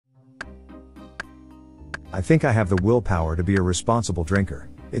I think I have the willpower to be a responsible drinker.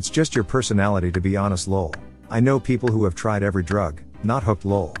 It's just your personality to be honest lol. I know people who have tried every drug, not hooked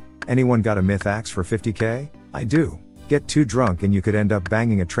lol. Anyone got a myth axe for 50k? I do. Get too drunk and you could end up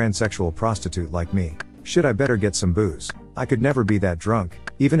banging a transsexual prostitute like me. Shit, I better get some booze. I could never be that drunk,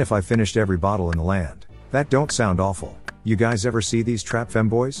 even if I finished every bottle in the land. That don't sound awful. You guys ever see these trap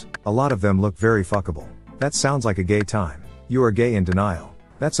femboys? A lot of them look very fuckable. That sounds like a gay time. You are gay in denial.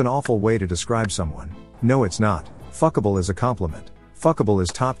 That's an awful way to describe someone. No, it's not. Fuckable is a compliment. Fuckable is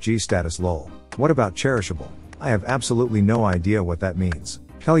top G status lol. What about cherishable? I have absolutely no idea what that means.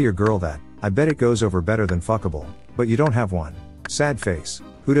 Tell your girl that. I bet it goes over better than fuckable. But you don't have one. Sad face.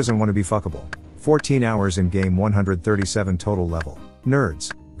 Who doesn't want to be fuckable? 14 hours in game 137 total level.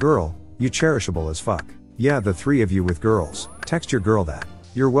 Nerds. Girl, you cherishable as fuck. Yeah, the three of you with girls. Text your girl that.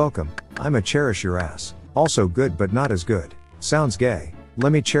 You're welcome. I'ma cherish your ass. Also good but not as good. Sounds gay.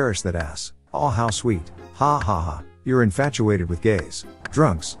 Let me cherish that ass. Aw, how sweet. Ha ha ha. You're infatuated with gays.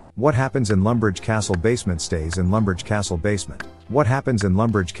 Drunks. What happens in Lumbridge Castle basement stays in Lumbridge Castle basement. What happens in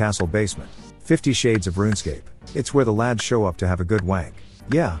Lumbridge Castle basement? 50 Shades of RuneScape. It's where the lads show up to have a good wank.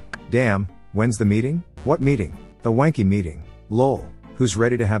 Yeah. Damn. When's the meeting? What meeting? The wanky meeting. Lol. Who's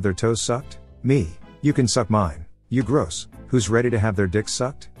ready to have their toes sucked? Me. You can suck mine. You gross. Who's ready to have their dicks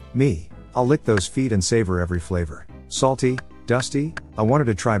sucked? Me. I'll lick those feet and savor every flavor. Salty? Dusty? I wanted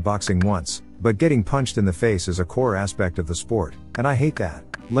to try boxing once, but getting punched in the face is a core aspect of the sport, and I hate that.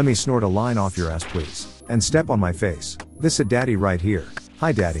 Let me snort a line off your ass please. And step on my face. This a daddy right here.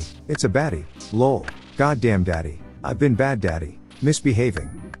 Hi daddy. It's a baddie. Lol. Goddamn daddy. I've been bad daddy.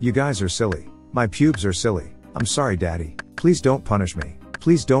 Misbehaving. You guys are silly. My pubes are silly. I'm sorry daddy. Please don't punish me.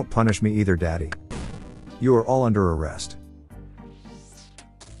 Please don't punish me either daddy. You are all under arrest.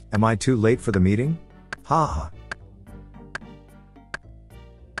 Am I too late for the meeting? Ha.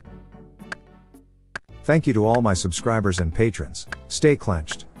 Thank you to all my subscribers and patrons. Stay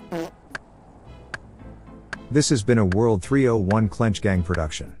clenched. This has been a World 301 Clench Gang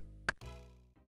production.